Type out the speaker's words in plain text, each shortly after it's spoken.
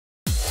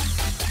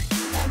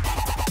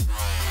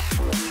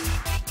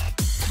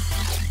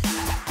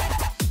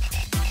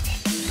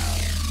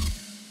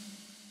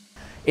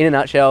In a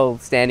nutshell,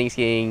 standing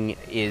skiing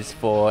is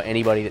for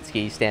anybody that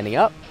skis standing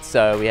up.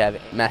 So we have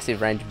a massive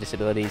range of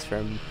disabilities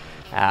from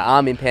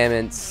arm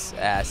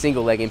impairments,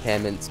 single leg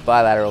impairments,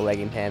 bilateral leg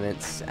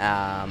impairments,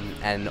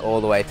 and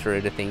all the way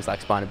through to things like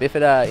spina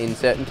bifida in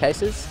certain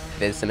cases.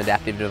 There's some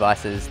adaptive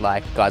devices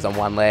like guys on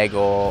one leg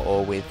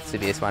or with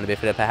severe spina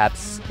bifida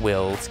perhaps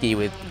will ski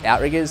with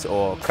outriggers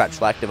or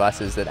crutch-like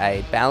devices that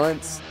aid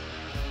balance.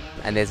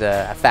 And there's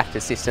a factor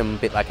system, a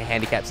bit like a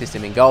handicap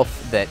system in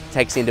golf, that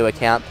takes into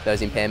account those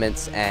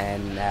impairments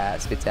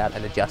and spits out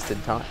an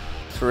adjusted time.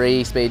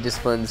 3 speed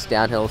disciplines: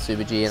 downhill,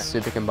 super G and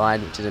super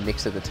combined, which is a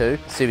mix of the two.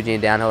 Super G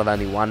and downhill have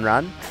only one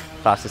run,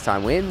 fastest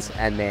time wins,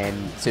 and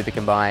then super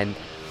combined,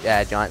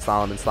 giant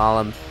slalom and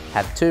slalom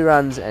have 2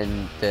 runs,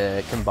 and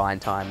the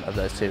combined time of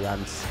those 2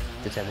 runs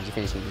determines your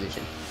finishing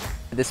position.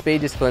 The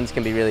speed disciplines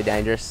can be really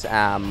dangerous.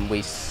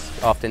 We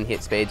often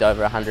hit speeds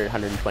over 100,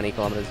 120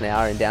 kilometres an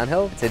hour in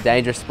downhill. It's a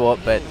dangerous sport,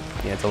 but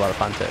it's a lot of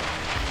fun too.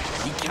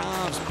 He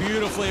carves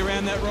beautifully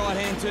around that right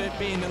hand turn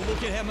bend, and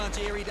look at how much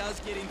air he does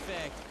get in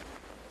fact.